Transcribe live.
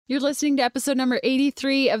You're listening to episode number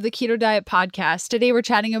 83 of the Keto Diet Podcast. Today we're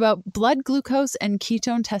chatting about blood glucose and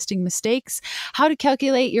ketone testing mistakes, how to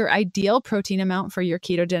calculate your ideal protein amount for your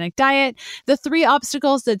ketogenic diet, the 3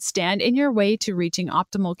 obstacles that stand in your way to reaching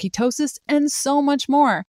optimal ketosis, and so much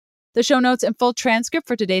more. The show notes and full transcript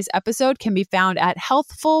for today's episode can be found at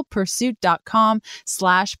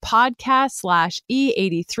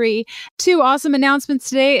healthfulpursuit.com/podcast/E83. 2 awesome announcements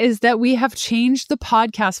today is that we have changed the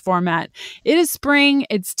podcast format. It is spring.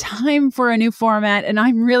 It's time for a new format, and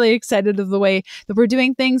I'm really excited of the way that we're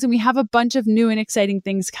doing things, and we have a bunch of new and exciting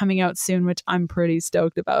things coming out soon, which I'm pretty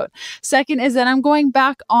stoked about. Second is that I'm going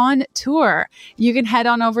back on tour. You can head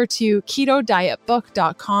on over to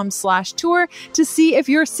ketodietbook.com/tour to see if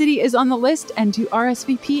your city is on the list and to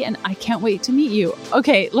RSVP, and I can't wait to meet you.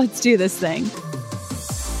 Okay, let's do this thing.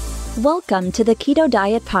 Welcome to the Keto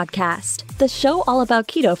Diet Podcast, the show all about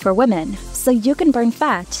keto for women, so you can burn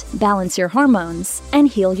fat, balance your hormones, and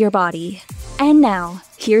heal your body. And now,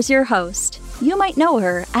 here's your host. You might know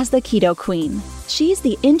her as the Keto Queen. She's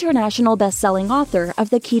the international best-selling author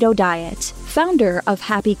of The Keto Diet, founder of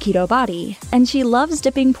Happy Keto Body, and she loves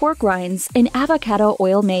dipping pork rinds in avocado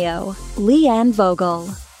oil mayo, Leanne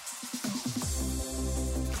Vogel.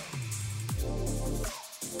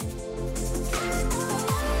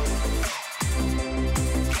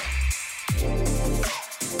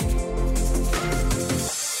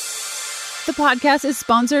 The podcast is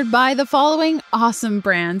sponsored by the following awesome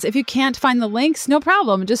brands. If you can't find the links, no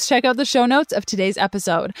problem. Just check out the show notes of today's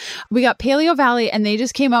episode. We got Paleo Valley, and they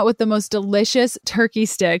just came out with the most delicious turkey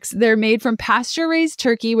sticks. They're made from pasture-raised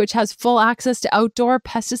turkey, which has full access to outdoor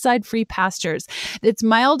pesticide-free pastures. It's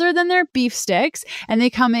milder than their beef sticks, and they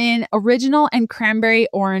come in original and cranberry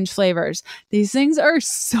orange flavors. These things are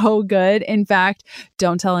so good. In fact,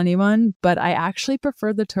 don't tell anyone, but I actually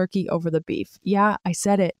prefer the turkey over the beef. Yeah, I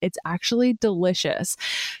said it. It's actually delicious.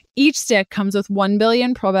 Each stick comes with 1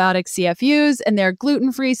 billion probiotic CFUs, and they're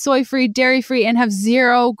gluten-free, soy-free, dairy-free, and have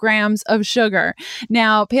 0 grams of sugar.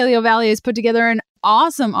 Now, Paleo Valley has put together an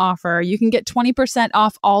awesome offer. You can get 20%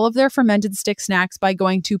 off all of their fermented stick snacks by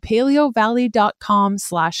going to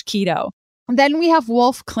paleovalley.com/keto. Then we have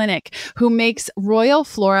Wolf Clinic, who makes Royal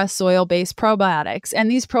Flora soil-based probiotics.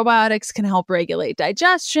 And these probiotics can help regulate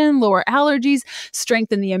digestion, lower allergies,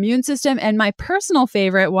 strengthen the immune system. And my personal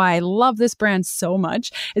favorite, why I love this brand so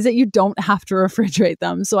much, is that you don't have to refrigerate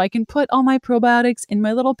them. So I can put all my probiotics in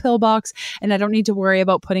my little pill box, and I don't need to worry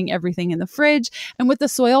about putting everything in the fridge. And with the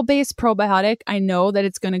soil-based probiotic, I know that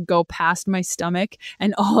it's going to go past my stomach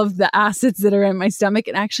and all of the acids that are in my stomach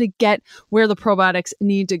and actually get where the probiotics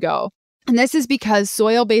need to go. And this is because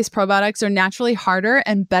soil-based probiotics are naturally harder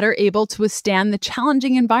and better able to withstand the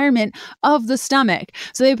challenging environment of the stomach.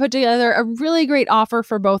 So they put together a really great offer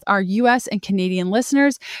for both our US and Canadian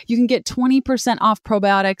listeners. You can get 20% off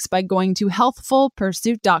probiotics by going to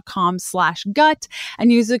healthfulpursuit.com/gut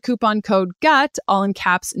and use the coupon code GUT, all in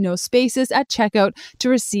caps, no spaces, at checkout to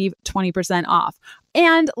receive 20% off.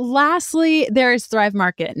 And lastly, there is Thrive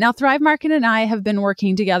Market. Now, Thrive Market and I have been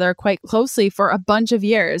working together quite closely for a bunch of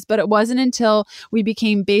years, but it wasn't until we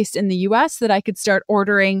became based in the US that I could start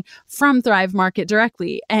ordering from Thrive Market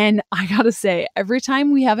directly. And I gotta say, every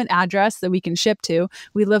time we have an address that we can ship to,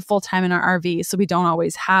 we live full-time in our RV, so we don't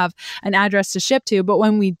always have an address to ship to. But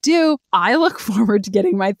when we do, I look forward to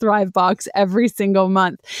getting my Thrive box every single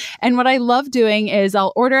month. And what I love doing is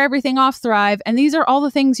I'll order everything off Thrive, and these are all the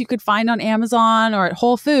things you could find on Amazon or at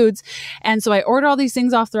Whole Foods. And so I order all these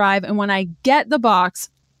things off Thrive, and when I get the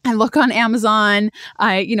box, I look on Amazon,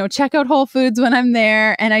 I, check out Whole Foods when I'm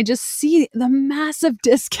there, and I just see the massive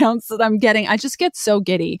discounts that I'm getting. I just get so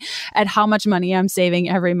giddy at how much money I'm saving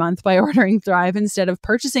every month by ordering Thrive instead of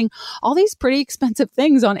purchasing all these pretty expensive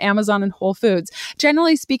things on Amazon and Whole Foods.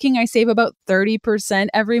 Generally speaking, I save about 30%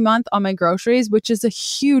 every month on my groceries, which is a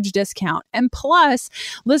huge discount. And plus,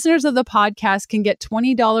 listeners of the podcast can get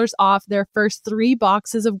 $20 off their first 3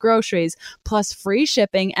 boxes of groceries, plus free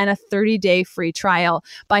shipping and a 30-day free trial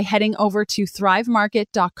by heading over to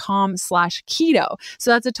thrivemarket.com/keto.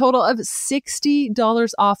 So that's a total of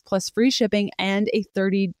 $60 off plus free shipping and a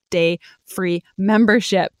 30-day free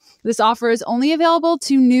membership. This offer is only available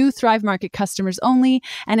to new Thrive Market customers only.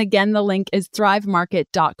 And again, the link is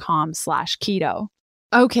thrivemarket.com/keto.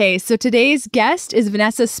 Okay, so today's guest is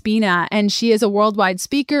Vanessa Spina, and she is a worldwide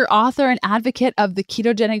speaker, author, and advocate of the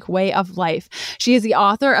ketogenic way of life. She is the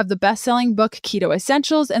author of the best-selling book Keto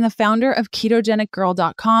Essentials and the founder of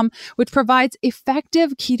ketogenicgirl.com, which provides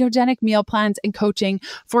effective ketogenic meal plans and coaching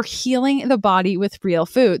for healing the body with real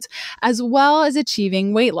foods, as well as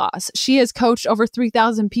achieving weight loss. She has coached over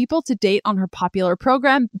 3,000 people to date on her popular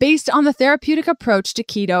program based on the therapeutic approach to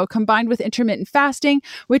keto combined with intermittent fasting,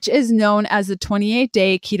 which is known as the 28-day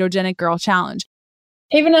Ketogenic Girl Challenge.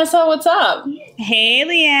 Hey, Vanessa, what's up? Hey,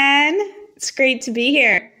 Leanne. It's great to be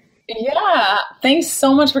here. Yeah, thanks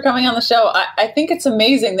so much for coming on the show. I think it's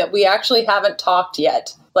amazing that we actually haven't talked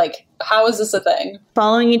yet. Like, how is this a thing?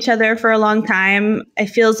 Following each other for a long time, it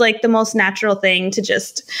feels like the most natural thing to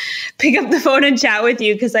just pick up the phone and chat with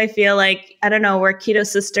you because I feel like, I don't know, we're keto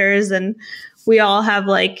sisters and we all have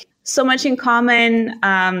like so much in common.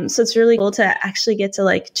 So it's really cool to actually get to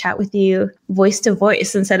like chat with you voice to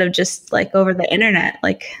voice instead of just like over the internet,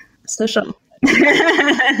 like social.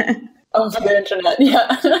 Over the internet,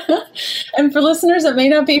 yeah. And for listeners that may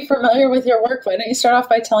not be familiar with your work, why don't you start off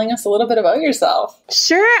by telling us a little bit about yourself?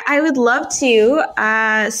 Sure, I would love to.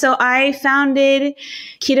 So I founded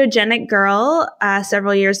Ketogenic Girl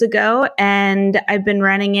several years ago, and I've been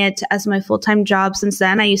running it as my full-time job since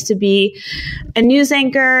then. I used to be a news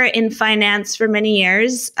anchor in finance for many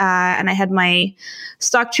years, and I had my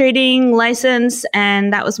stock trading license,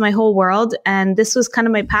 and that was my whole world. And this was kind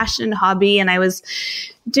of my passion and hobby, and I was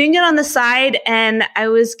doing it on the side, and I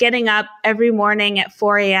was getting up every morning at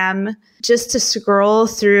 4 a.m. just to scroll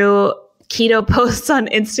through keto posts on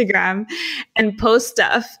Instagram and post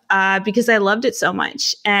stuff because I loved it so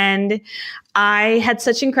much. And I had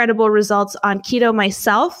such incredible results on keto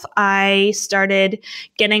myself. I started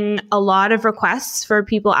getting a lot of requests for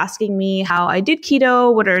people asking me how I did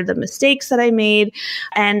keto, what are the mistakes that I made,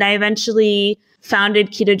 and I eventually founded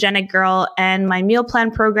Ketogenic Girl and my meal plan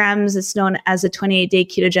programs. It's known as a 28-day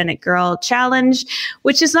Ketogenic Girl Challenge,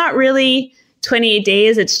 which is not really 28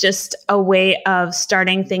 days. It's just a way of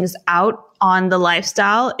starting things out on the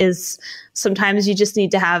lifestyle. Is sometimes you just need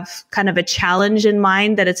to have kind of a challenge in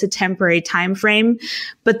mind that it's a temporary time frame.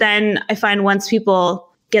 But then I find once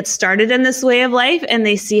people get started in this way of life and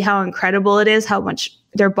they see how incredible it is, how much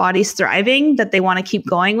their body's thriving, that they want to keep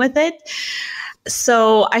going with it.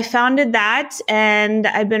 So I founded that, and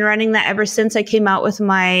I've been running that ever since. I came out with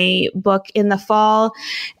my book in the fall,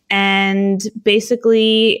 and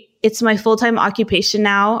basically it's my full-time occupation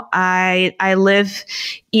now. I live,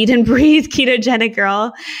 eat and breathe Ketogenic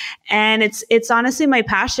Girl, and it's honestly my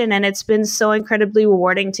passion, and it's been so incredibly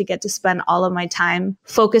rewarding to get to spend all of my time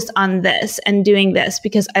focused on this and doing this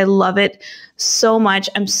because I love it so much.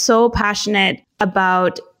 I'm so passionate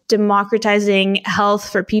about democratizing health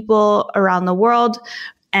for people around the world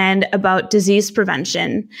and about disease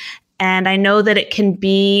prevention. And I know that it can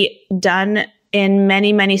be done in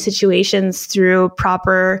many, many situations through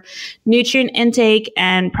proper nutrient intake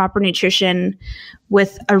and proper nutrition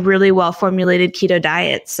with a really well-formulated keto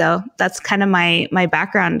diet. So that's kind of my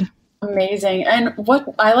background. Amazing. And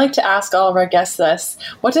what I like to ask all of our guests this,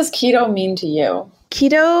 what does keto mean to you?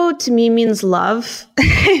 Keto to me means love.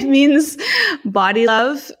 It means body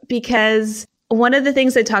love, because one of the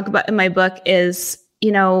things I talk about in my book is,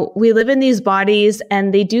 we live in these bodies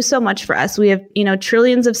and they do so much for us. We have,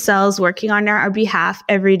 trillions of cells working on our behalf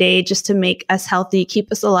every day just to make us healthy, keep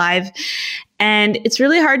us alive. And it's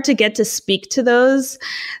really hard to get to speak to those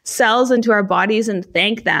cells and to our bodies and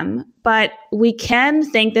thank them. But we can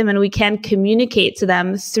thank them and we can communicate to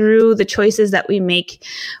them through the choices that we make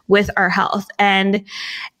with our health. And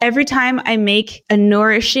every time I make a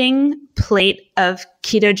nourishing plate of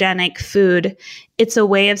ketogenic food, it's a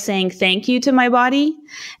way of saying thank you to my body.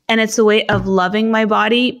 And it's a way of loving my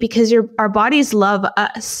body because our bodies love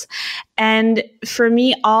us. And for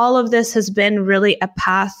me, all of this has been really a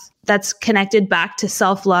path that's connected back to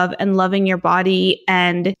self-love and loving your body.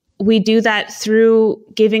 And we do that through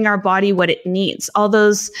giving our body what it needs. All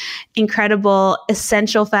those incredible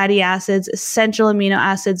essential fatty acids, essential amino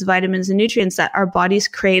acids, vitamins, and nutrients that our bodies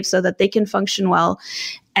crave so that they can function well.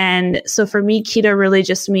 And so for me, keto really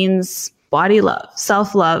just means body love,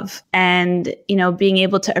 self-love, and, being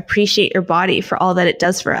able to appreciate your body for all that it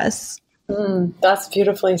does for us. That's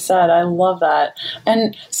beautifully said. I love that.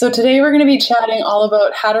 And so today we're going to be chatting all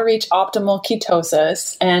about how to reach optimal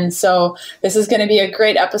ketosis. And so this is going to be a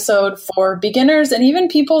great episode for beginners and even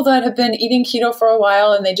people that have been eating keto for a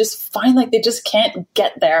while and they just find like they just can't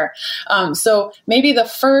get there. So maybe the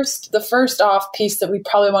first off piece that we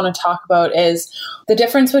probably want to talk about is the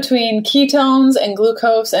difference between ketones and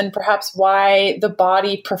glucose and perhaps why the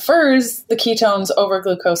body prefers the ketones over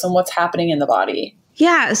glucose and what's happening in the body.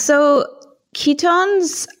 Yeah. So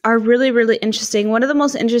ketones are really, really interesting. One of the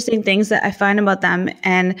most interesting things that I find about them,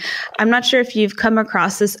 and I'm not sure if you've come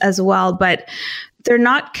across this as well, but they're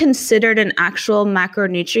not considered an actual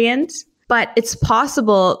macronutrient, but it's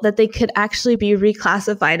possible that they could actually be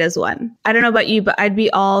reclassified as one. I don't know about you, but I'd be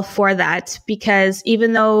all for that, because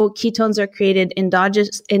even though ketones are created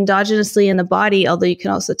endogenously in the body, although you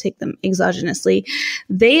can also take them exogenously,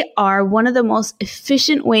 they are one of the most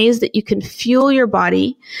efficient ways that you can fuel your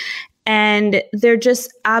body. And they're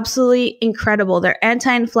just absolutely incredible. They're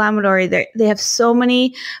anti-inflammatory. They have so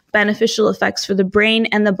many beneficial effects for the brain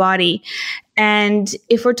and the body. And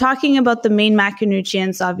if we're talking about the main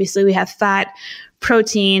macronutrients, obviously we have fat,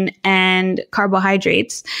 protein, and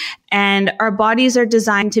carbohydrates. And our bodies are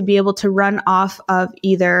designed to be able to run off of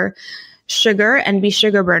either sugar and be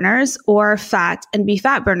sugar burners, or fat and be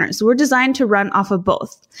fat burners. We're designed to run off of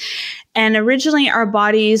both. And originally our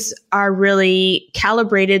bodies are really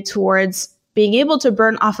calibrated towards being able to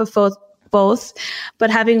burn off of both, but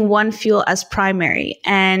having one fuel as primary.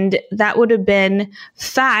 And that would have been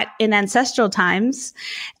fat in ancestral times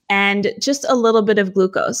and just a little bit of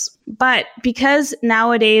glucose. But because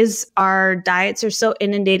nowadays our diets are so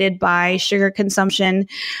inundated by sugar consumption,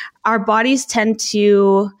 our bodies tend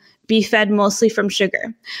to be fed mostly from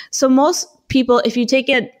sugar. So most people, if you take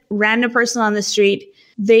a random person on the street,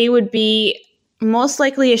 they would be most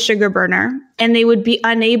likely a sugar burner, and they would be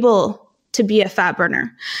unable to be a fat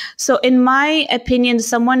burner. So in my opinion,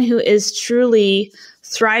 someone who is truly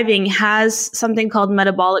thriving has something called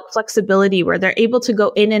metabolic flexibility, where they're able to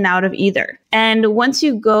go in and out of either. And once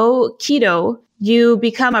you go keto, you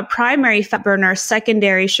become a primary fat burner,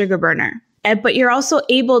 secondary sugar burner. But you're also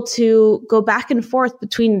able to go back and forth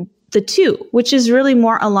between the two, which is really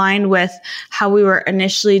more aligned with how we were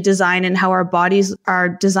initially designed and how our bodies are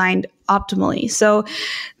designed optimally. So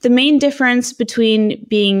the main difference between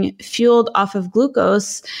being fueled off of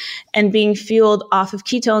glucose and being fueled off of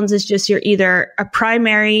ketones is just you're either a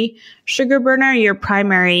primary sugar burner or you're a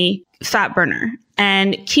primary fat burner.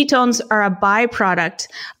 And ketones are a byproduct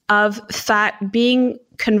of fat being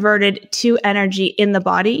converted to energy in the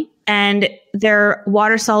body. And they're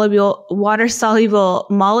water-soluble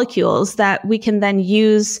molecules that we can then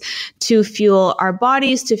use to fuel our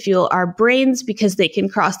bodies, to fuel our brains, because they can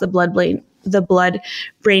cross the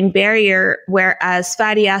blood-brain barrier, whereas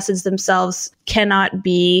fatty acids themselves cannot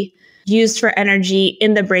be used for energy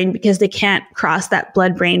in the brain because they can't cross that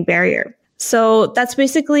blood-brain barrier. So that's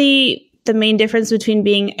basically the main difference between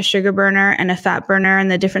being a sugar burner and a fat burner,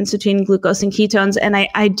 and the difference between glucose and ketones. And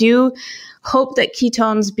I do hope that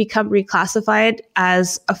ketones become reclassified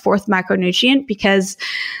as a fourth macronutrient, because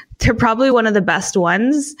they're probably one of the best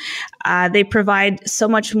ones. They provide so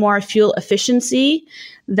much more fuel efficiency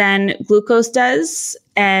than glucose does,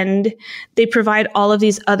 and they provide all of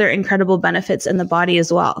these other incredible benefits in the body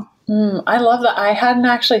as well. I love that. I hadn't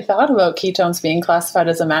actually thought about ketones being classified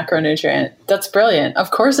as a macronutrient. That's brilliant.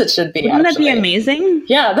 Of course it should be. Wouldn't that be amazing?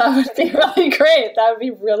 Yeah, that would be really great. That would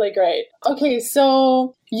be really great. Okay,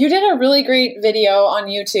 so you did a really great video on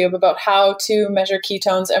YouTube about how to measure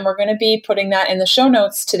ketones, and we're going to be putting that in the show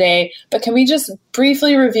notes today. But can we just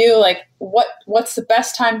briefly review, like, what's the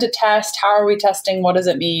best time to test? How are we testing? What does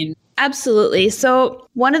it mean? Absolutely. So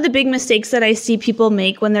one of the big mistakes that I see people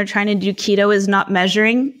make when they're trying to do keto is not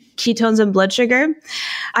measuring ketones and blood sugar.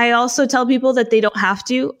 I also tell people that they don't have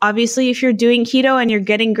to. Obviously, if you're doing keto and you're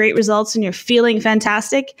getting great results and you're feeling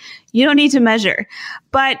fantastic, you don't need to measure.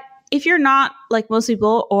 But if you're not like most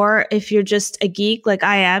people, or if you're just a geek like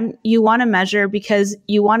I am, you want to measure because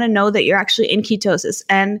you want to know that you're actually in ketosis.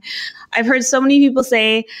 And I've heard so many people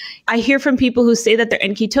say, I hear from people who say that they're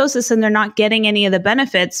in ketosis and they're not getting any of the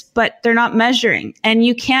benefits, but they're not measuring. And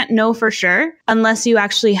you can't know for sure unless you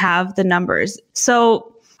actually have the numbers. So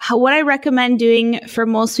what I recommend doing for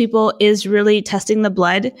most people is really testing the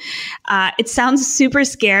blood. It sounds super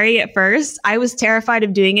scary at first. I was terrified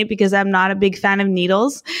of doing it because I'm not a big fan of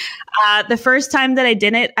needles. The first time that I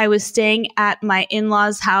did it, I was staying at my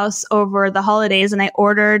in-laws' house over the holidays, and I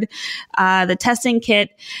ordered the testing kit,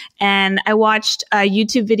 and I watched a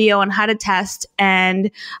YouTube video on how to test. And,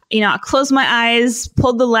 I closed my eyes,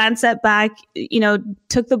 pulled the lancet back,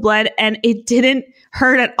 took the blood, and it didn't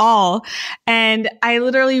hurt at all. And I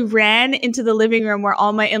literally ran into the living room where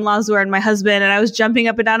all my in-laws were and my husband, and I was jumping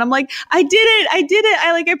up and down. I'm like, I did it.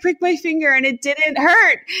 I pricked my finger and it didn't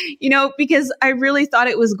hurt, because I really thought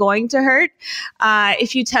it was going to hurt.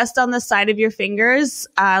 If you test on the side of your fingers,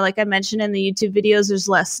 like I mentioned in the YouTube videos, there's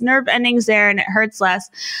less nerve endings there and it hurts less.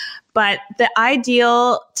 But the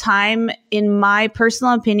ideal time, in my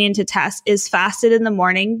personal opinion, to test is fasted in the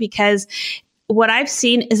morning, because what I've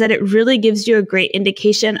seen is that it really gives you a great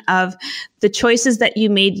indication of the choices that you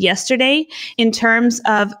made yesterday in terms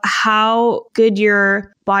of how good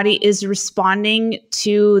your body is responding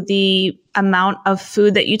to the amount of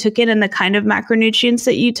food that you took in and the kind of macronutrients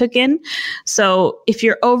that you took in. So if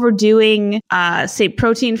you're overdoing, say,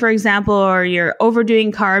 protein, for example, or you're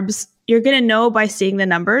overdoing carbs, you're going to know by seeing the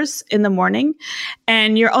numbers in the morning.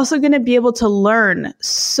 And you're also going to be able to learn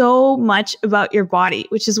so much about your body,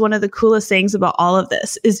 which is one of the coolest things about all of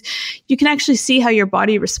this, is you can actually see how your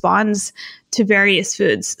body responds to various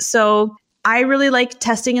foods. So I really like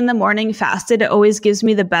testing in the morning fasted. It always gives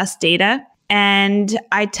me the best data. And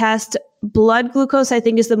I test blood glucose, I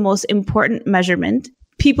think, is the most important measurement.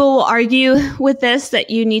 People will argue with this that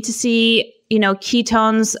you need to see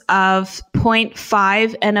ketones of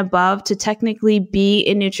 0.5 and above to technically be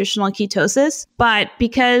in nutritional ketosis. But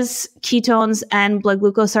because ketones and blood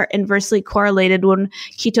glucose are inversely correlated, when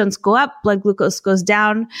ketones go up, blood glucose goes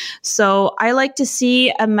down. So I like to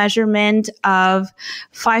see a measurement of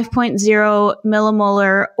 5.0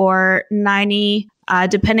 millimolar or 90,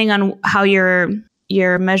 depending on how your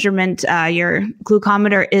measurement, your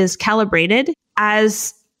glucometer is calibrated,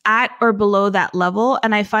 as at or below that level.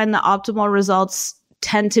 And I find the optimal results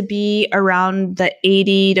tend to be around the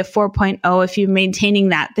 80 to 4.0. If you're maintaining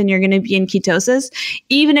that, then you're going to be in ketosis,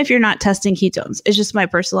 even if you're not testing ketones. It's just my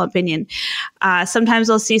personal opinion. Sometimes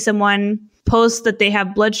I'll see someone post that they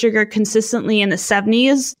have blood sugar consistently in the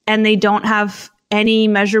 70s and they don't have any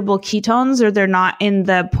measurable ketones, or they're not in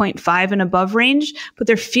the 0.5 and above range, but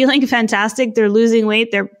they're feeling fantastic. They're losing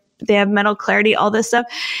weight. They have mental clarity, all this stuff.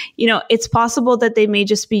 It's possible that they may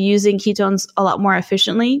just be using ketones a lot more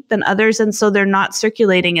efficiently than others. And so they're not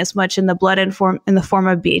circulating as much in the blood in the form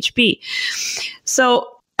of BHB. So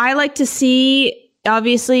I like to see,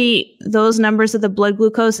 obviously, those numbers of the blood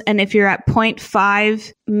glucose. And if you're at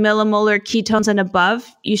 0.5 millimolar ketones and above,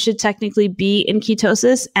 you should technically be in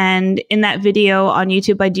ketosis. And in that video on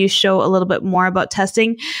YouTube, I do show a little bit more about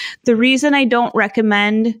testing. The reason I don't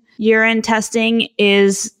recommend urine testing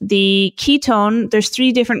is the ketone. There's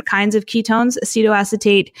 3 different kinds of ketones: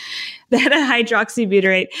 acetoacetate,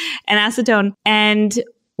 beta-hydroxybutyrate, and acetone. And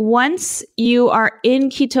once you are in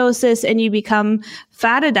ketosis and you become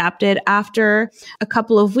fat adapted after a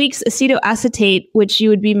couple of weeks, acetoacetate, which you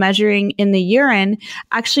would be measuring in the urine,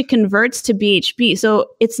 actually converts to BHB. So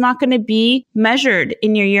it's not going to be measured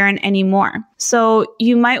in your urine anymore. So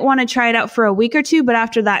you might want to try it out for a week or 2, but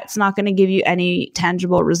after that, it's not going to give you any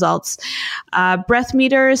tangible results. Breath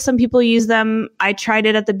meters, some people use them. I tried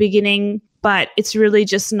it at the beginning, but it's really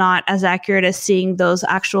just not as accurate as seeing those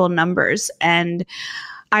actual numbers. And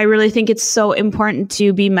I really think it's so important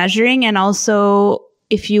to be measuring, and also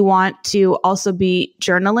if you want to also be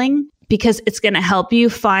journaling, because it's going to help you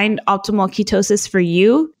find optimal ketosis for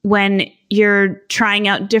you when you're trying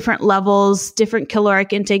out different levels, different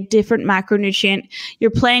caloric intake, different macronutrient.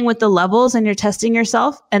 You're playing with the levels and you're testing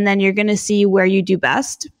yourself, and then you're going to see where you do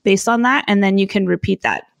best based on that, and then you can repeat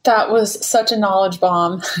that. That was such a knowledge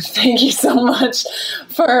bomb. Thank you so much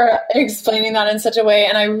for explaining that in such a way.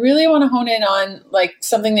 And I really want to hone in on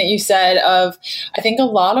something that you said of, I think a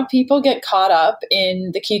lot of people get caught up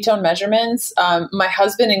in the ketone measurements. My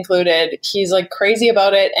husband included, he's crazy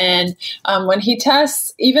about it. And when he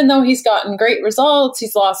tests, even though he's gotten great results,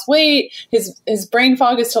 he's lost weight, his brain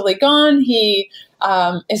fog is totally gone. He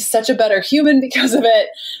is such a better human because of it.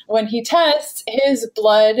 When he tests his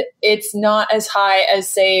blood, it's not as high as,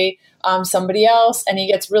 say, somebody else, and he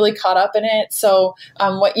gets really caught up in it. So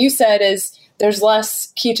what you said is there's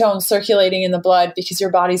less ketones circulating in the blood because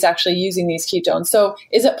your body's actually using these ketones. So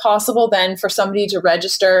is it possible then for somebody to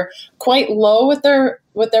register quite low with their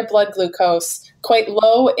blood glucose, quite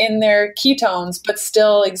low in their ketones, but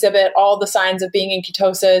still exhibit all the signs of being in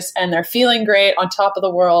ketosis and they're feeling great, on top of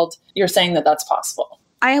the world? You're saying that that's possible?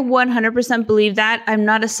 I 100% believe that. I'm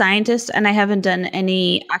not a scientist and I haven't done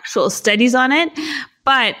any actual studies on it,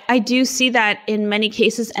 but I do see that in many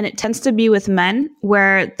cases, and it tends to be with men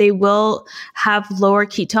where they will have lower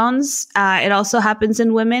ketones. It also happens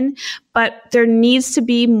in women, but there needs to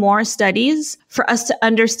be more studies for us to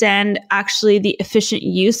understand actually the efficient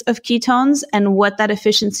use of ketones and what that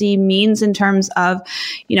efficiency means in terms of,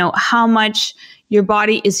 how much your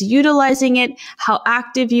body is utilizing it, how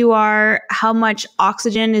active you are, how much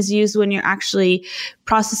oxygen is used when you're actually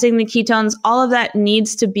processing the ketones. All of that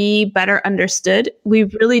needs to be better understood. We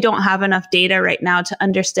really don't have enough data right now to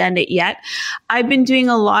understand it yet. I've been doing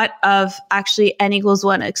a lot of actually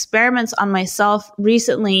N=1 experiments on myself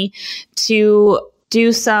recently to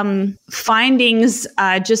do some findings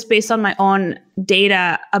just based on my own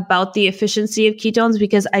data about the efficiency of ketones,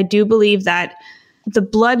 because I do believe that the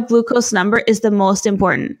blood glucose number is the most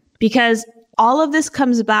important, because all of this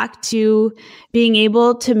comes back to being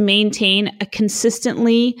able to maintain a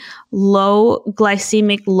consistently low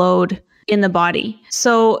glycemic load in the body.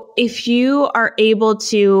 So if you are able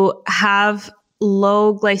to have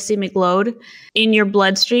low glycemic load in your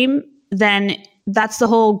bloodstream, then that's the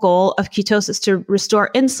whole goal of ketosis, to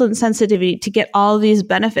restore insulin sensitivity, to get all these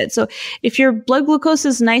benefits. So if your blood glucose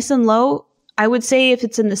is nice and low, I would say if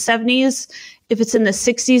it's in the 70s, if it's in the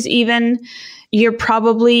 60s even, you're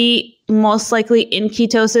probably most likely in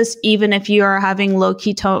ketosis, even if you are having low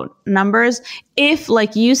ketone numbers. If,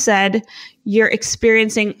 like you said, you're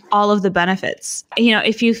experiencing all of the benefits.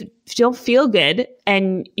 If you don't feel good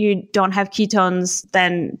and you don't have ketones,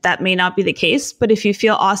 then that may not be the case. But if you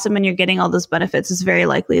feel awesome and you're getting all those benefits, it's very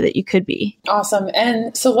likely that you could be. Awesome.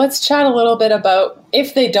 And so let's chat a little bit about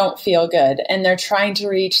if they don't feel good and they're trying to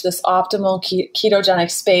reach this optimal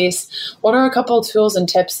ketogenic space. What are a couple of tools and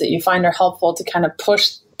tips that you find are helpful to kind of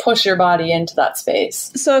push your body into that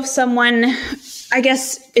space? So if someone, I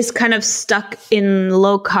guess, is kind of stuck in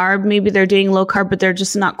low carb, maybe they're doing low carb, but they're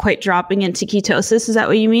just not quite dropping into ketosis. Is that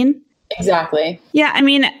what you mean? Exactly. Yeah. I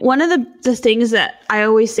mean, one of the things that I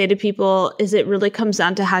always say to people is it really comes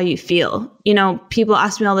down to how you feel. People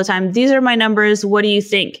ask me all the time, these are my numbers. What do you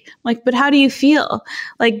think? I'm like, but how do you feel?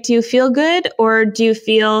 Like, do you feel good or do you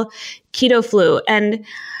feel keto flu? And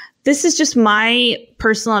this is just my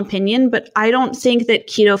personal opinion, but I don't think that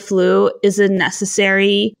keto flu is a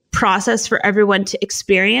necessary process for everyone to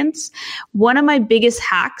experience. One of my biggest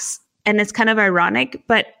hacks, and it's kind of ironic,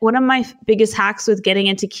 but one of my biggest hacks with getting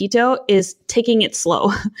into keto is taking it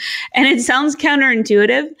slow. And it sounds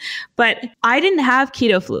counterintuitive, but I didn't have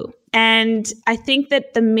keto flu. And I think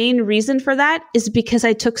that the main reason for that is because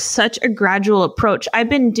I took such a gradual approach. I've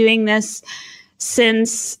been doing this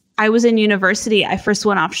since I was in university. I first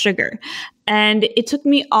went off sugar, and it took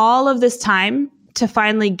me all of this time to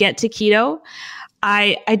finally get to keto.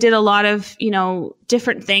 I did a lot of,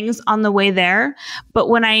 different things on the way there. But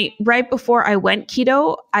right before I went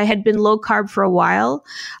keto, I had been low carb for a while.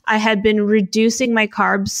 I had been reducing my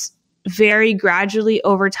carbs very gradually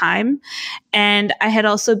over time. And I had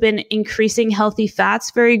also been increasing healthy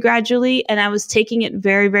fats very gradually. And I was taking it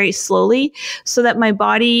very, very slowly so that my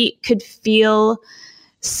body could feel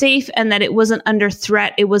safe and that it wasn't under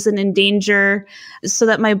threat, it wasn't in danger, so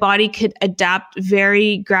that my body could adapt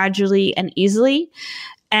very gradually and easily.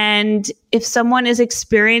 And if someone is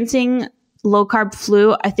experiencing low carb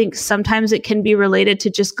flu, I think sometimes it can be related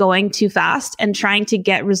to just going too fast and trying to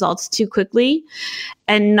get results too quickly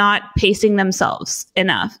and not pacing themselves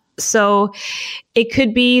enough. So it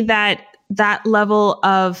could be that level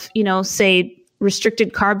of, say,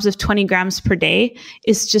 restricted carbs of 20 grams per day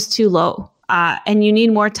is just too low. And you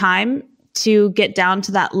need more time to get down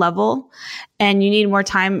to that level, and you need more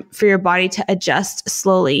time for your body to adjust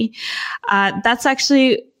slowly. That's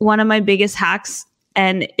actually one of my biggest hacks.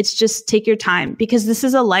 And it's just take your time, because this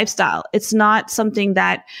is a lifestyle. It's not something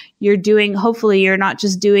that you're doing. Hopefully you're not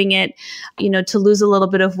just doing it, to lose a little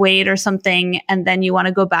bit of weight or something, and then you want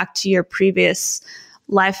to go back to your previous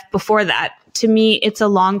life before that. To me, it's a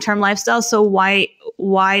long-term lifestyle. So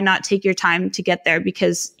why not take your time to get there?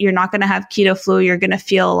 Because you're not going to have keto flu. You're going to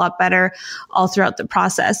feel a lot better all throughout the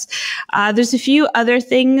process. There's a few other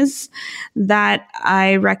things that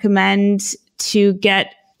I recommend to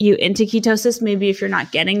get you into ketosis, maybe if you're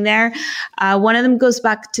not getting there. One of them goes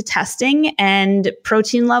back to testing and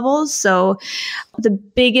protein levels. So the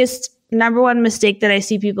biggest number one mistake that I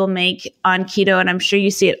see people make on keto, and I'm sure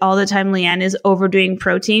you see it all the time, Leanne, is overdoing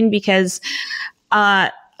protein, because there's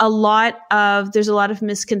a lot of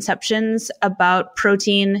misconceptions about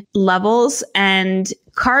protein levels. And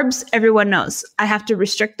carbs, everyone knows I have to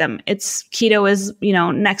restrict them. Keto is,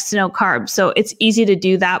 next to no carbs. So it's easy to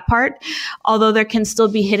do that part, although there can still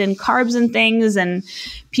be hidden carbs and things, and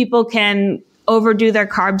people can overdo their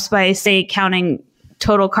carbs by, say, counting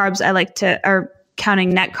total carbs. Or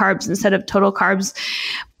counting net carbs instead of total carbs.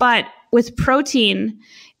 But with protein,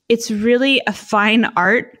 it's really a fine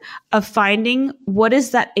art of finding what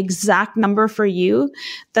is that exact number for you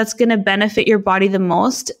that's going to benefit your body the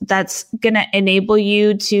most, that's going to enable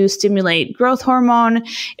you to stimulate growth hormone.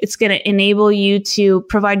 It's going to enable you to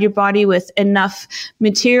provide your body with enough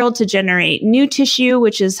material to generate new tissue,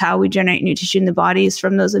 which is how we generate new tissue in the body, is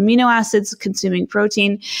from those amino acids, consuming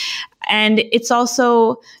protein. And it's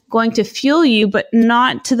also going to fuel you, but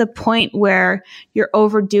not to the point where you're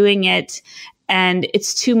overdoing it and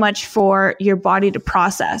it's too much for your body to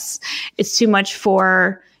process. It's too much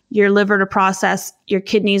for your liver to process, your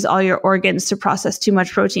kidneys, all your organs to process too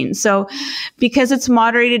much protein. So because it's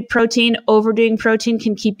moderated protein, overdoing protein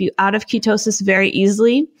can keep you out of ketosis very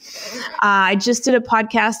easily. I just did a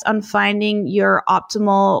podcast on finding your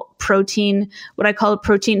optimal protein, what I call a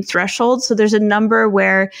protein threshold. So there's a number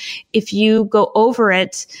where if you go over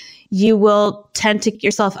it, you will tend to get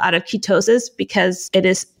yourself out of ketosis because it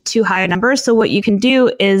is too high a number. So what you can do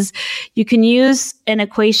is you can use an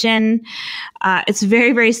equation. It's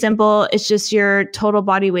very, very simple. It's just your total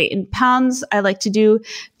body weight in pounds. I like to do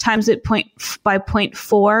times it by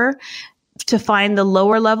 0.4 to find the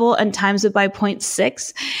lower level and times it by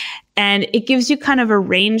 0.6. And it gives you kind of a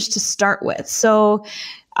range to start with. So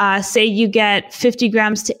say you get 50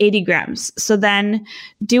 grams to 80 grams. So then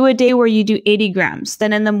do a day where you do 80 grams.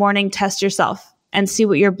 Then in the morning, test yourself and see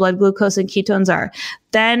what your blood glucose and ketones are.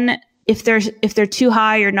 Then if they're too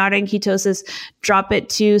high, you're not in ketosis, drop it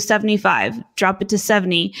to 75, drop it to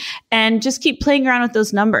 70, and just keep playing around with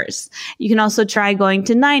those numbers. You can also try going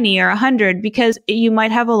to 90 or 100 because you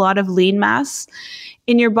might have a lot of lean mass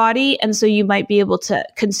in your body. And so you might be able to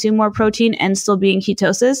consume more protein and still be in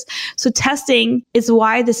ketosis. So testing is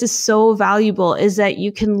why this is so valuable, is that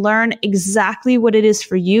you can learn exactly what it is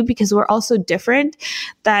for you, because we're also different,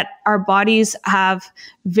 that our bodies have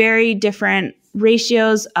very different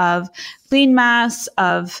ratios of lean mass,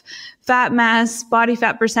 of fat mass, body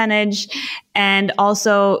fat percentage, and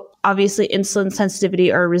also obviously insulin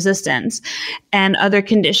sensitivity or resistance and other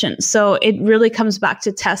conditions. So it really comes back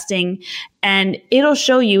to testing, and it'll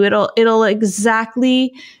show you, it'll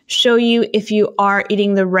exactly show you if you are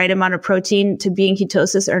eating the right amount of protein to be in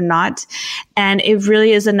ketosis or not. And it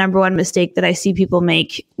really is a number one mistake that I see people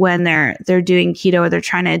make when they're doing keto or they're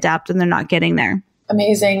trying to adapt and they're not getting there.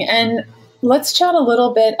 Amazing. And let's chat a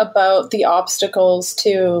little bit about the obstacles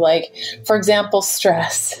too. Like, for example,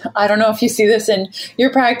 stress. I don't know if you see this in your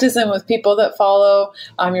practice and with people that follow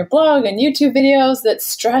your blog and YouTube videos, that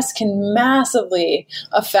stress can massively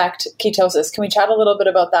affect ketosis. Can we chat a little bit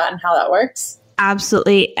about that and how that works?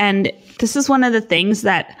 Absolutely. And this is one of the things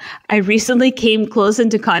that I recently came close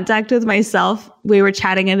into contact with myself. We were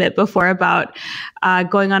chatting a bit before about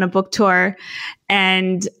going on a book tour,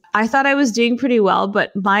 and I thought I was doing pretty well,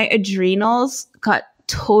 but my adrenals got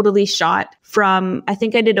totally shot from, I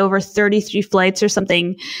think I did over 33 flights or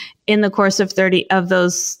something in the course of 30 of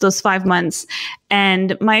those 5 months.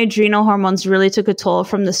 And my adrenal hormones really took a toll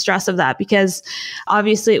from the stress of that, because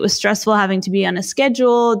obviously it was stressful having to be on a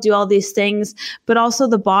schedule, do all these things, but also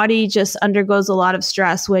the body just undergoes a lot of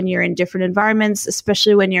stress when you're in different environments,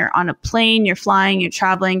 especially when you're on a plane, you're flying, you're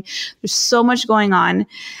traveling. There's so much going on.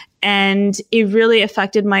 And it really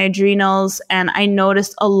affected my adrenals. And I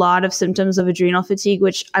noticed a lot of symptoms of adrenal fatigue,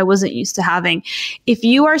 which I wasn't used to having. If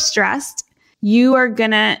you are stressed, you are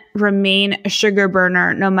going to remain a sugar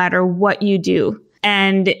burner no matter what you do.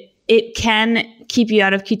 And it can keep you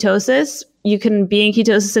out of ketosis. You can be in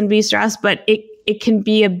ketosis and be stressed, but it can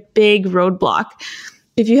be a big roadblock.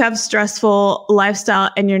 If you have stressful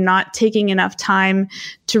lifestyle and you're not taking enough time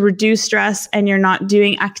to reduce stress and you're not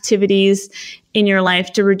doing activities in your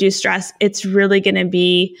life to reduce stress, it's really going to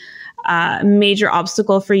be a major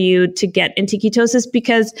obstacle for you to get into ketosis,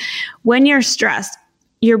 because when you're stressed,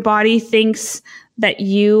 your body thinks that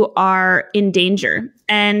you are in danger.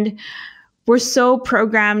 And we're so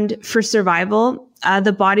programmed for survival.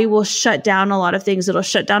 The body will shut down a lot of things. It'll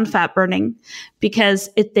shut down fat burning because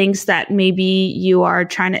it thinks that maybe you are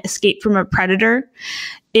trying to escape from a predator.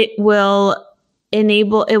 It will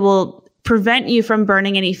prevent you from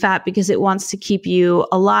burning any fat because it wants to keep you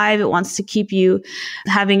alive. It wants to keep you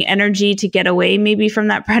having energy to get away maybe from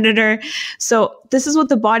that predator. So this is what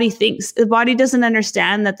the body thinks. The body doesn't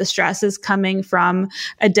understand that the stress is coming from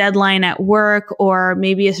a deadline at work or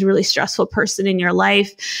maybe a really stressful person in your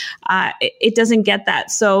life. It doesn't get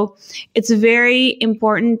that. So it's very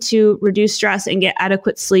important to reduce stress and get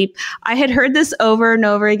adequate sleep. I had heard this over and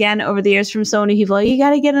over again over the years from so many people. You got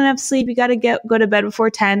to get enough sleep. You got to go to bed before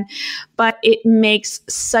 10. But it makes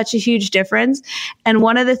such a huge difference. And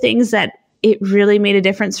one of the things that it really made a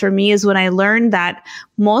difference for me is when I learned that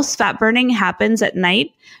most fat burning happens at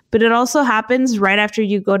night, but it also happens right after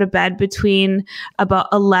you go to bed between about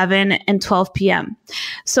 11 and 12 p.m.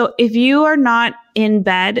 So if you are not in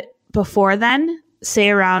bed before then, say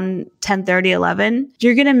around 10:30, 11,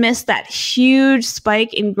 you're going to miss that huge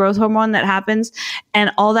spike in growth hormone that happens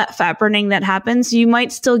and all that fat burning that happens. You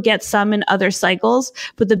might still get some in other cycles,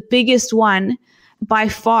 but the biggest one by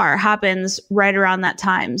far happens right around that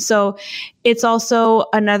time. So it's also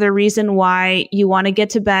another reason why you want to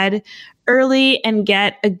get to bed early and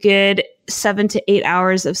get a good 7 to 8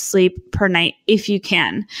 hours of sleep per night if you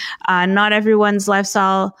can. Not everyone's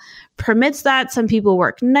lifestyle permits that. Some people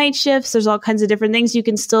work night shifts. There's all kinds of different things. You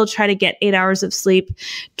can still try to get 8 hours of sleep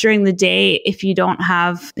during the day if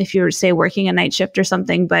you're say working a night shift or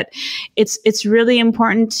something. But it's really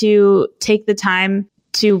important to take the time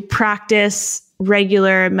to practice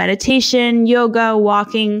regular meditation, yoga,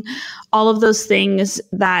 walking, all of those things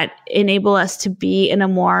that enable us to be in a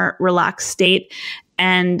more relaxed state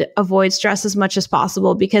and avoid stress as much as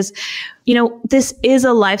possible. Because, this is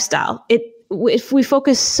a lifestyle. If we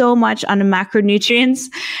focus so much on the macronutrients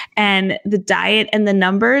and the diet and the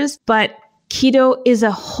numbers, but keto is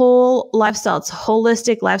a whole lifestyle. It's a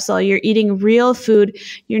holistic lifestyle. You're eating real food.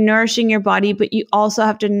 You're nourishing your body, but you also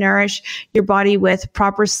have to nourish your body with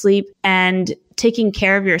proper sleep and taking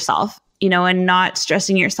care of yourself, and not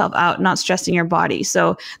stressing yourself out, not stressing your body.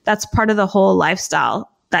 So that's part of the whole lifestyle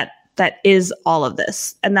that is all of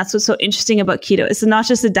this. And that's what's so interesting about keto. It's not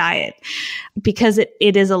just a diet, because it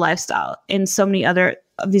is a lifestyle in so many of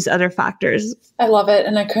these other factors. I love it.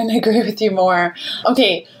 And I couldn't agree with you more.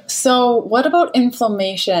 Okay. So what about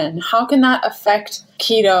inflammation? How can that affect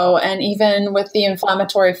keto? And even with the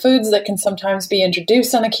inflammatory foods that can sometimes be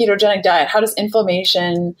introduced on a ketogenic diet, how does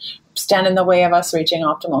inflammation stand in the way of us reaching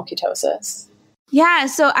optimal ketosis? Yeah.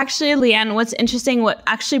 So actually, Leanne, what's interesting, what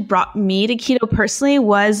actually brought me to keto personally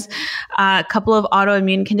was a couple of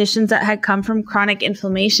autoimmune conditions that had come from chronic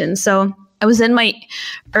inflammation. So I was in my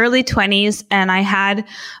early 20s and I had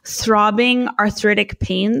throbbing arthritic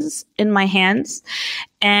pains in my hands.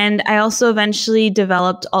 And I also eventually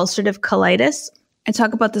developed ulcerative colitis. I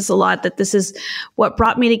talk about this a lot, that this is what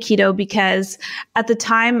brought me to keto, because at the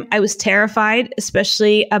time I was terrified,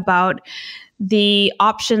 especially about the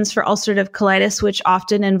options for ulcerative colitis, which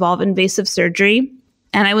often involve invasive surgery.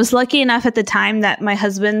 And I was lucky enough at the time that my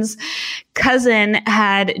husband's cousin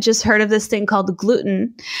had just heard of this thing called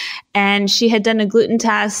gluten, and she had done a gluten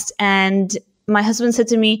test. And my husband said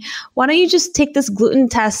to me, why don't you just take this gluten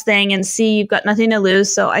test thing and see, you've got nothing to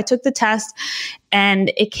lose. So I took the test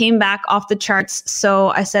and it came back off the charts. So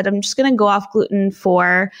I said, I'm just going to go off gluten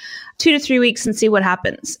for 2 to 3 weeks and see what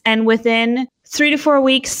happens. And within 3 to 4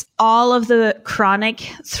 weeks, all of the chronic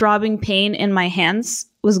throbbing pain in my hands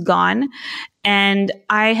was gone. And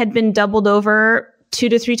I had been doubled over 2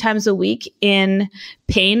 to 3 times a week in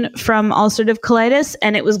pain from ulcerative colitis,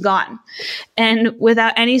 and it was gone. And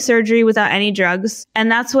without any surgery, without any drugs. And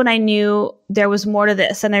that's when I knew there was more to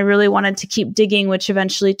this. And I really wanted to keep digging, which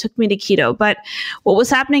eventually took me to keto. But what was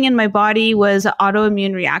happening in my body was an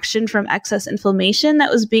autoimmune reaction from excess inflammation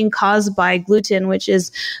that was being caused by gluten, which is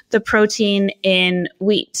the protein in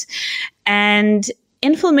wheat. And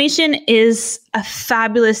inflammation is a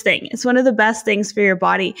fabulous thing. It's one of the best things for your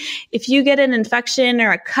body. If you get an infection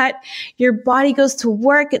or a cut, your body goes to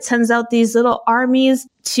work. It sends out these little armies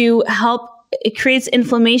to help. It creates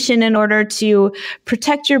inflammation in order to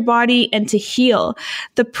protect your body and to heal.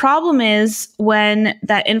 The problem is when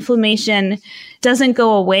that inflammation doesn't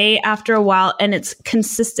go away after a while and it's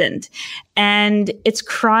consistent and it's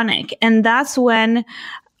chronic. And that's when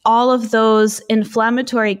all of those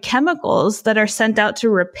inflammatory chemicals that are sent out to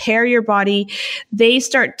repair your body, they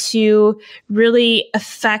start to really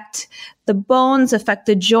affect the bones, affect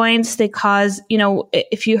the joints. They cause,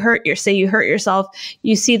 if you hurt yourself,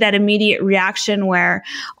 you see that immediate reaction where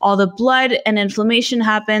all the blood and inflammation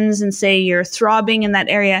happens, and say you're throbbing in that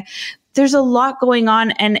area. There's a lot going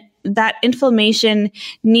on, and that inflammation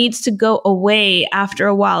needs to go away after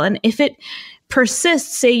a while. And if it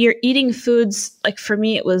persists, say you're eating foods, like for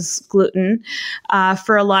me, it was gluten.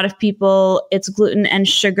 For a lot of people, it's gluten and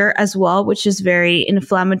sugar as well, which is very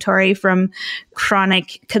inflammatory from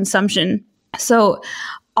chronic consumption. So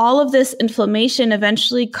all of this inflammation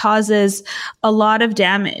eventually causes a lot of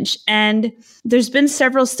damage. And there's been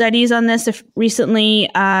several studies on this. Recently,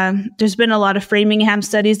 there's been a lot of Framingham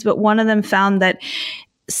studies, but one of them found that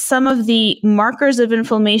some of the markers of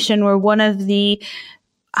inflammation were one of the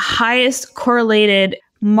highest correlated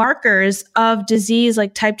markers of disease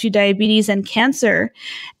like type 2 diabetes and cancer.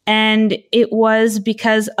 And it was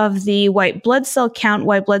because of the white blood cell count.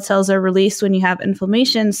 White blood cells are released when you have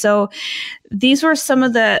inflammation. So these were some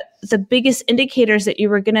of the biggest indicators that you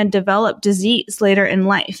were going to develop disease later in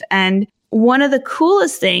life. And one of the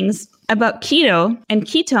coolest things about keto and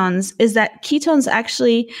ketones is that ketones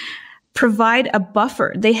actually provide a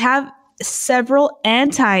buffer. They have several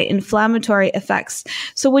anti-inflammatory effects.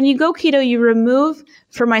 So when you go keto, you remove,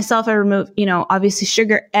 for myself, I remove, obviously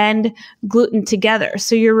sugar and gluten together.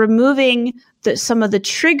 So you're removing some of the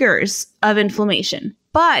triggers of inflammation.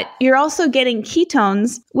 But you're also getting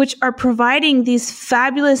ketones, which are providing these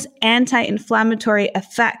fabulous anti-inflammatory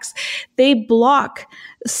effects. They block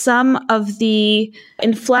some of the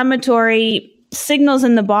inflammatory signals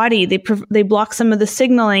in the body. They block some of the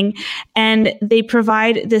signaling, and they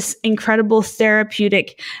provide this incredible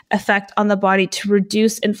therapeutic effect on the body to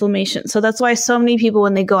reduce inflammation. So that's why so many people,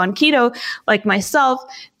 when they go on keto, like myself,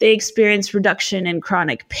 they experience reduction in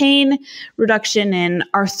chronic pain, reduction in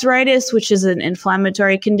arthritis, which is an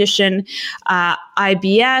inflammatory condition,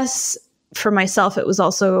 IBS. For myself, it was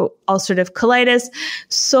also ulcerative colitis.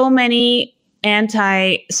 So many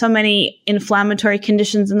inflammatory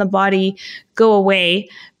conditions in the body go away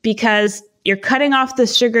because you're cutting off the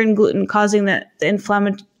sugar and gluten causing the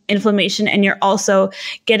inflammation, and you're also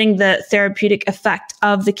getting the therapeutic effect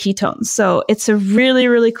of the ketones. So it's a really,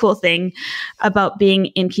 really cool thing about being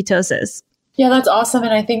in ketosis. Yeah, that's awesome.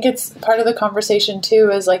 And I think it's part of the conversation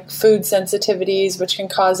too, is like food sensitivities, which can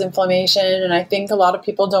cause inflammation. And I think a lot of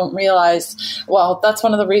people don't realize, well, that's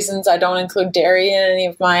one of the reasons I don't include dairy in any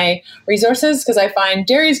of my resources, because I find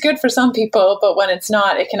dairy is good for some people, but when it's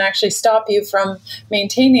not, it can actually stop you from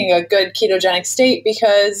maintaining a good ketogenic state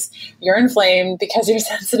because you're inflamed, because you're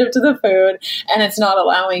sensitive to the food, and it's not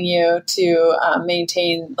allowing you to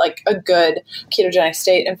maintain like a good ketogenic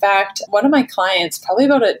state. In fact, one of my clients, probably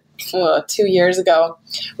about 2 years ago,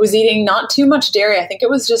 was eating not too much dairy. I think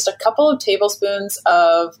it was just a couple of tablespoons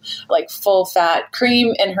of like full fat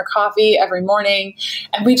cream in her coffee every morning.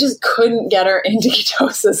 And we just couldn't get her into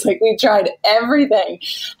ketosis. Like we tried everything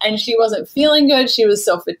and she wasn't feeling good. She was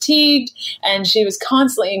so fatigued and she was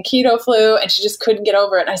constantly in keto flu and she just couldn't get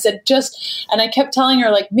over it. And I said, and I kept telling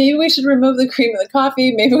her like, maybe we should remove the cream in the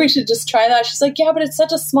coffee. Maybe we should just try that. She's like, yeah, but it's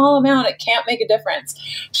such a small amount. It can't make a difference.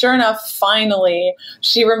 Sure enough, finally,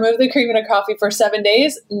 she removed the cream in a coffee for 7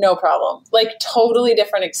 days, no problem. Like totally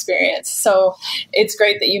different experience. So it's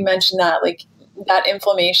great that you mentioned that, like that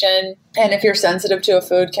inflammation. And if you're sensitive to a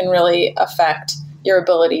food can really affect your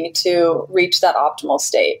ability to reach that optimal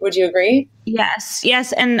state. Would you agree?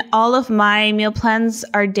 Yes. And all of my meal plans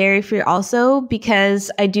are dairy free also,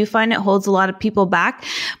 because I do find it holds a lot of people back.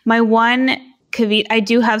 My one caveat, I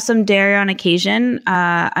do have some dairy on occasion.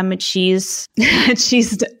 I'm a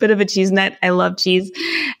bit of a cheese nut. I love cheese.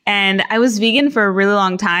 And I was vegan for a really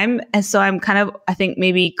long time. And so I'm kind of, I think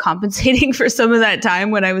maybe compensating for some of that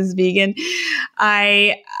time when I was vegan.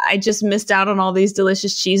 I just missed out on all these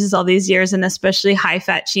delicious cheeses all these years, and especially high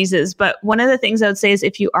fat cheeses. But one of the things I would say is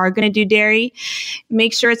if you are going to do dairy,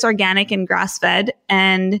 make sure it's organic and grass fed.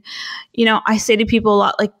 And, you know, I say to people a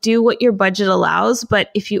lot, like do what your budget allows. But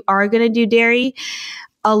if you are going to do dairy,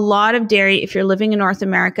 a lot of dairy, if you're living in North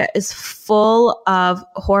America, is full of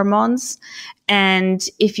hormones. And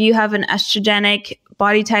if you have an estrogenic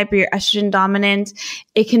body type or you're estrogen dominant,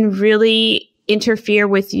 it can really interfere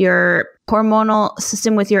with your hormonal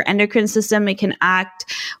system, with your endocrine system.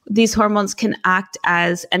 These hormones can act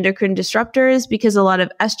as endocrine disruptors because a lot of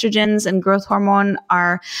estrogens and growth hormone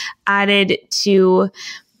are added to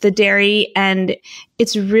the dairy. And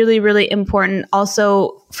it's really, really important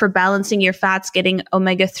also for balancing your fats, getting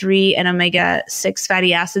omega-3 and omega-6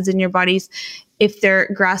 fatty acids in your bodies. If they're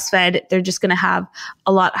grass-fed, they're just going to have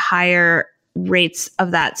a lot higher rates of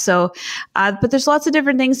that. So, but there's lots of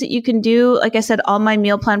different things that you can do. Like I said, all my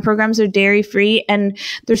meal plan programs are dairy free, and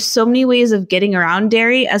there's so many ways of getting around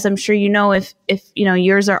dairy. As I'm sure you know, if you know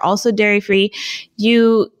yours are also dairy free,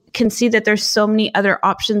 you can see that there's so many other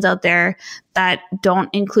options out there that don't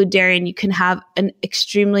include dairy, and you can have an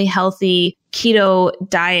extremely healthy keto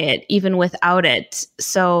diet even without it.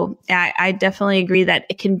 So I definitely agree that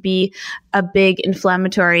it can be a big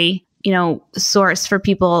inflammatory, source for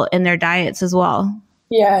people in their diets as well.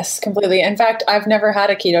 Yes, completely. In fact, I've never had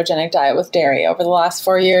a ketogenic diet with dairy over the last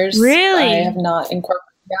 4 years. Really? I have not incorporated.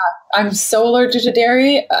 Yeah, I'm so allergic to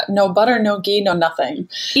dairy. No butter, no ghee, no nothing.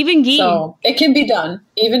 Even ghee. So it can be done.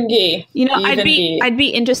 Even ghee. I'd be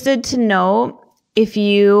interested to know have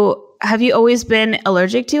you always been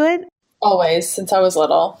allergic to it? Always, since I was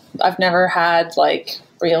little. I've never had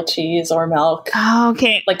real cheese or milk. Oh,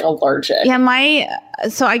 okay. Allergic. Yeah,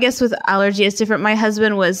 so I guess with allergy it's different. My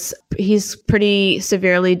husband he's pretty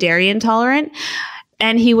severely dairy intolerant.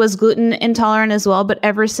 And he was gluten intolerant as well. But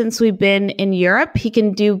ever since we've been in Europe, he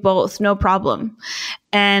can do both, no problem.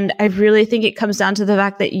 And I really think it comes down to the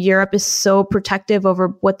fact that Europe is so protective over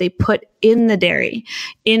what they put in the dairy,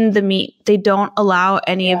 in the meat. They don't allow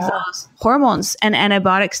any of those hormones and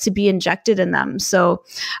antibiotics to be injected in them. So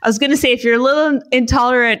I was going to say, if you're a little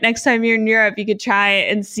intolerant, next time you're in Europe, you could try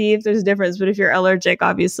it and see if there's a difference. But if you're allergic,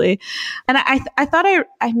 obviously. And I thought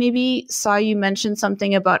I maybe saw you mention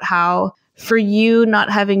something about how for you,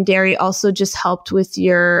 not having dairy also just helped with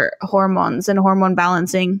your hormones and hormone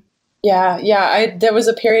balancing. Yeah. There was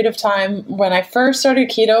a period of time when I first started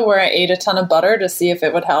keto where I ate a ton of butter to see if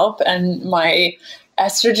it would help. And my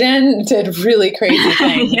estrogen did really crazy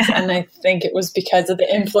things. Yeah. And I think it was because of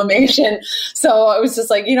the inflammation. So I was just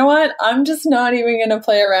like, you know what? I'm just not even going to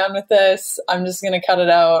play around with this. I'm just going to cut it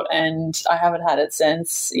out. And I haven't had it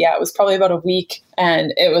since. Yeah, it was probably about a week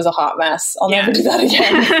and it was a hot mess. I'll never do that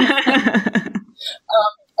again.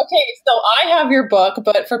 Okay, so I have your book,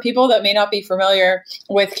 but for people that may not be familiar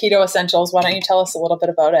with Keto Essentials, why don't you tell us a little bit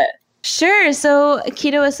about it? Sure. So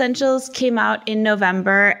Keto Essentials came out in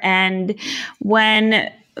November, and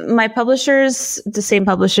when my publishers, the same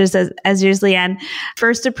publishers as yours, Leanne,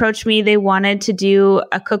 first approached me, they wanted to do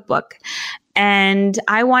a cookbook. And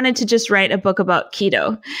I wanted to just write a book about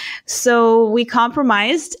keto. So we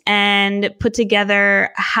compromised and put together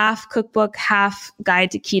half cookbook, half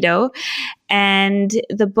guide to keto. And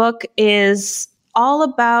the book is all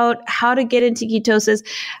about how to get into ketosis.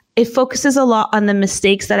 It focuses a lot on the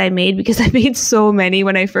mistakes that I made, because I made so many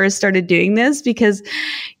when I first started doing this, because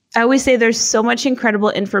I always say there's so much incredible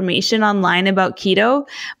information online about keto,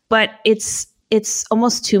 but it's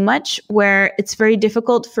almost too much, where it's very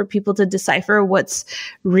difficult for people to decipher what's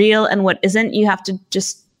real and what isn't. You have to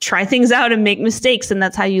just try things out and make mistakes, and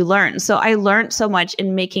that's how you learn. So I learned so much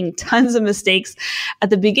in making tons of mistakes at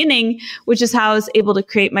the beginning, which is how I was able to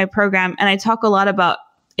create my program. And I talk a lot about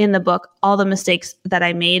in the book all the mistakes that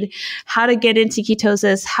I made, how to get into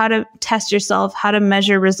ketosis, how to test yourself, how to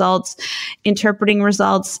measure results, interpreting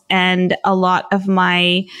results, and a lot of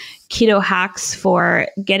my keto hacks for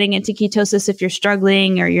getting into ketosis if you're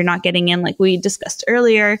struggling or you're not getting in, like we discussed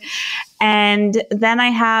earlier. And then I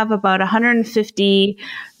have about 150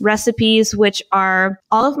 recipes, which are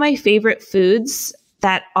all of my favorite foods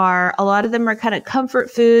that are, a lot of them are kind of comfort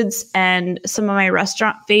foods and some of my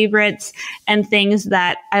restaurant favorites and things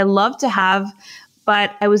that I love to have,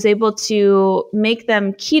 but I was able to make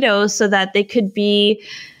them keto so that they could be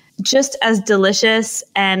just as delicious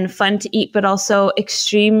and fun to eat, but also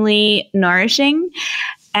extremely nourishing.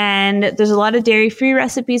 And there's a lot of dairy-free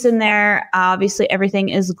recipes in there. Obviously, everything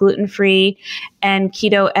is gluten-free and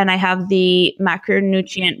keto. And I have the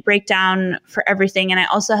macronutrient breakdown for everything. And I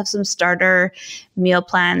also have some starter meal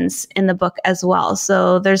plans in the book as well.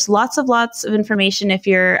 So there's lots of information if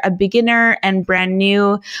you're a beginner and brand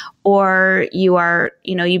new, or you are,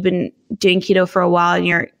 you've been doing keto for a while and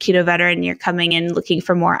you're keto veteran and you're coming in looking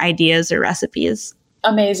for more ideas or recipes.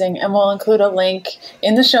 Amazing. And we'll include a link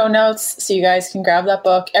in the show notes so you guys can grab that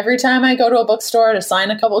book. Every time I go to a bookstore to sign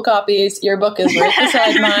a couple of copies, your book is right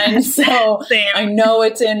beside mine. So Same. I know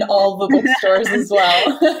it's in all the bookstores as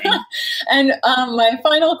well. And my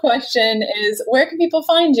final question is, where can people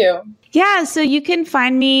find you? Yeah, so you can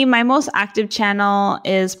find me. My most active channel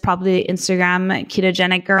is probably Instagram,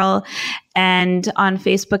 Ketogenic Girl, and on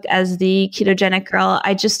Facebook as the Ketogenic Girl.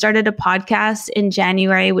 I just started a podcast in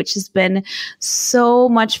January, which has been so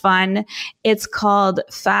much fun. It's called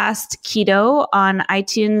Fast Keto on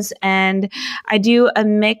iTunes, and I do a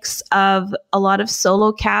mix of a lot of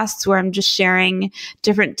solo casts where I'm just sharing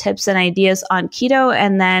different tips and ideas on keto,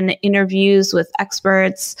 and then interviews with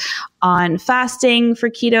experts on fasting for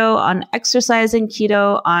keto, on exercising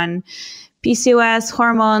keto, on PCOS,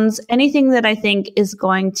 hormones, anything that I think is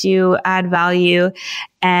going to add value,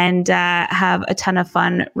 and have a ton of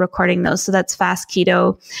fun recording those. So that's Fast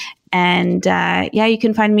Keto. And you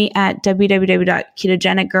can find me at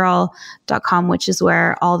www.ketogenicgirl.com, which is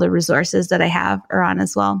where all the resources that I have are on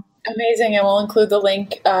as well. Amazing. And we'll include the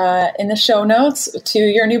link in the show notes to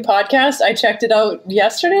your new podcast. I checked it out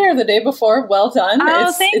yesterday or the day before. Well done.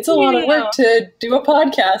 It's a lot of work to do a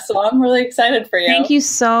podcast. So I'm really excited for you. Thank you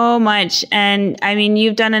so much. And I mean,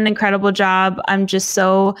 you've done an incredible job. I'm just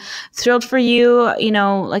so thrilled for you.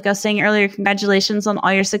 Like I was saying earlier, congratulations on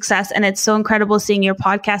all your success. And it's so incredible seeing your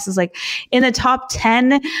podcast is like in the top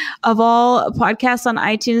 10 of all podcasts on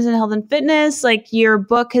iTunes and health and fitness. Like your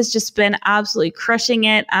book has just been absolutely crushing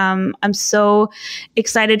it. I'm so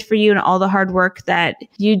excited for you and all the hard work that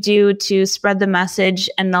you do to spread the message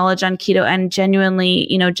and knowledge on keto, and genuinely,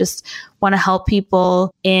 just want to help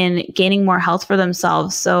people in gaining more health for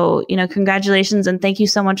themselves. So, congratulations. And thank you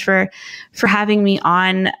so much for having me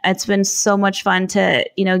on. It's been so much fun to,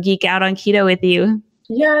 geek out on keto with you.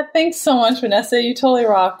 Yeah, thanks so much, Vanessa. You totally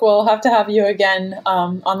rock. We'll have to have you again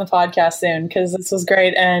on the podcast soon, because this was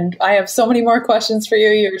great. And I have so many more questions for you.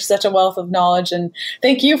 You're such a wealth of knowledge. And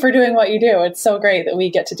thank you for doing what you do. It's so great that we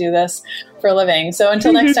get to do this for a living. So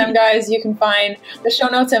until next time, guys, you can find the show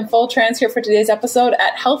notes and full transcript for today's episode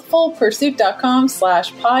at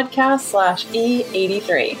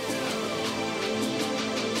healthfulpursuit.com/podcast/E83.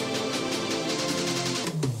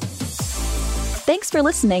 Thanks for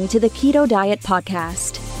listening to the Keto Diet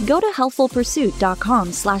Podcast. Go to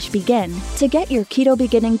healthfulpursuit.com/begin to get your keto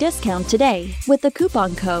beginning discount today with the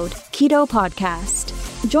coupon code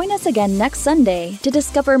KETOPODCAST. Join us again next Sunday to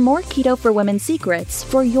discover more keto for women secrets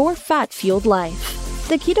for your fat-fueled life.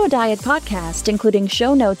 The Keto Diet Podcast, including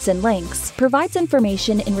show notes and links, provides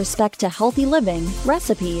information in respect to healthy living,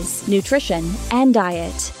 recipes, nutrition, and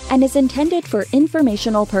diet, and is intended for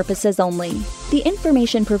informational purposes only. The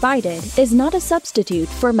information provided is not a substitute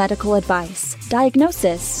for medical advice,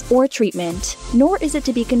 diagnosis, or treatment, nor is it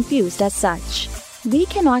to be confused as such. We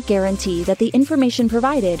cannot guarantee that the information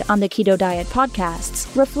provided on the Keto Diet podcasts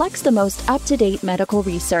reflects the most up-to-date medical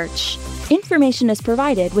research. Information is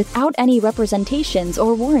provided without any representations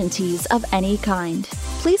or warranties of any kind.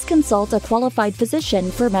 Please consult a qualified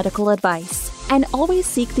physician for medical advice, and always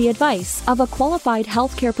seek the advice of a qualified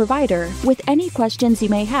healthcare provider with any questions you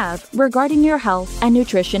may have regarding your health and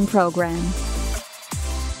nutrition program.